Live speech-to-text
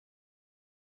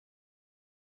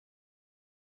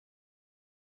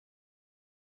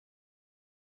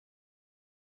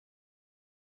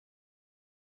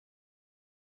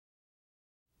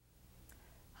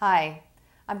Hi,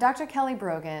 I'm Dr. Kelly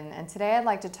Brogan, and today I'd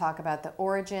like to talk about the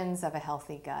origins of a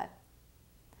healthy gut.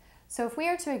 So if we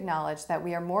are to acknowledge that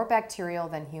we are more bacterial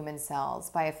than human cells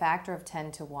by a factor of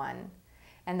 10 to 1,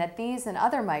 and that these and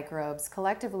other microbes,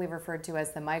 collectively referred to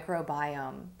as the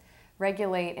microbiome,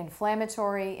 regulate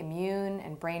inflammatory, immune,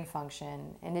 and brain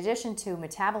function, in addition to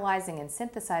metabolizing and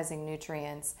synthesizing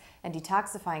nutrients and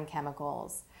detoxifying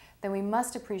chemicals, then we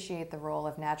must appreciate the role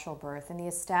of natural birth in the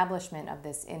establishment of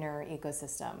this inner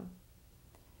ecosystem.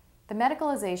 The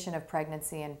medicalization of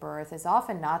pregnancy and birth is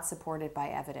often not supported by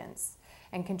evidence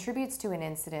and contributes to an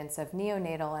incidence of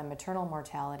neonatal and maternal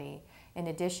mortality in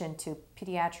addition to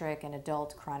pediatric and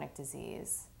adult chronic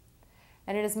disease.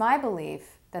 And it is my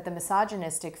belief that the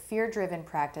misogynistic, fear-driven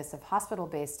practice of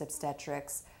hospital-based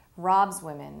obstetrics robs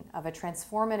women of a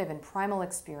transformative and primal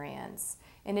experience,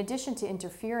 in addition to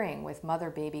interfering with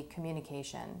mother-baby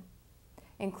communication,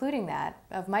 including that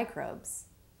of microbes.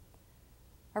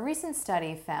 A recent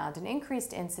study found an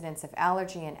increased incidence of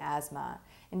allergy and asthma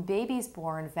in babies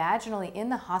born vaginally in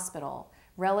the hospital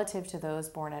relative to those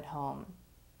born at home,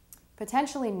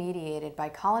 potentially mediated by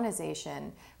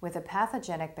colonization with a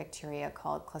pathogenic bacteria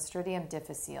called Clostridium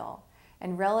difficile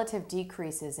and relative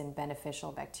decreases in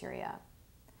beneficial bacteria.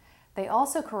 They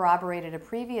also corroborated a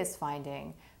previous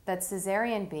finding that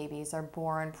cesarean babies are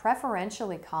born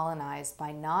preferentially colonized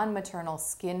by non-maternal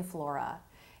skin flora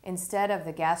instead of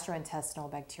the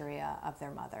gastrointestinal bacteria of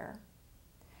their mother.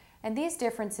 And these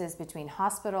differences between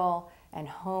hospital and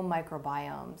home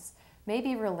microbiomes may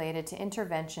be related to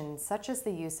interventions such as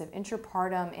the use of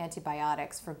intrapartum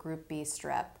antibiotics for group B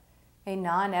strep, a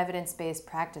non-evidence-based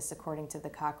practice according to the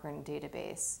Cochrane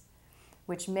database,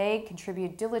 which may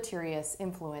contribute deleterious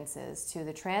influences to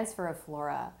the transfer of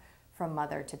flora from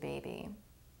mother to baby.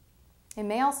 It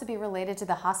may also be related to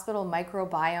the hospital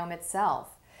microbiome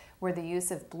itself, where the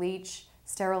use of bleach,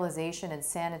 sterilization, and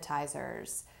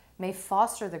sanitizers may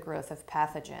foster the growth of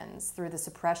pathogens through the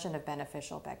suppression of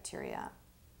beneficial bacteria.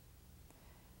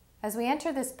 As we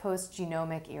enter this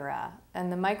post-genomic era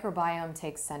and the microbiome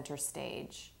takes center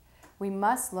stage, we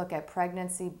must look at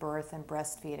pregnancy, birth, and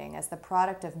breastfeeding as the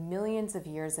product of millions of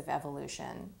years of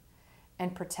evolution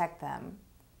and protect them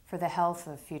for the health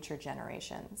of future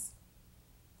generations.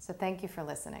 So thank you for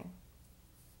listening.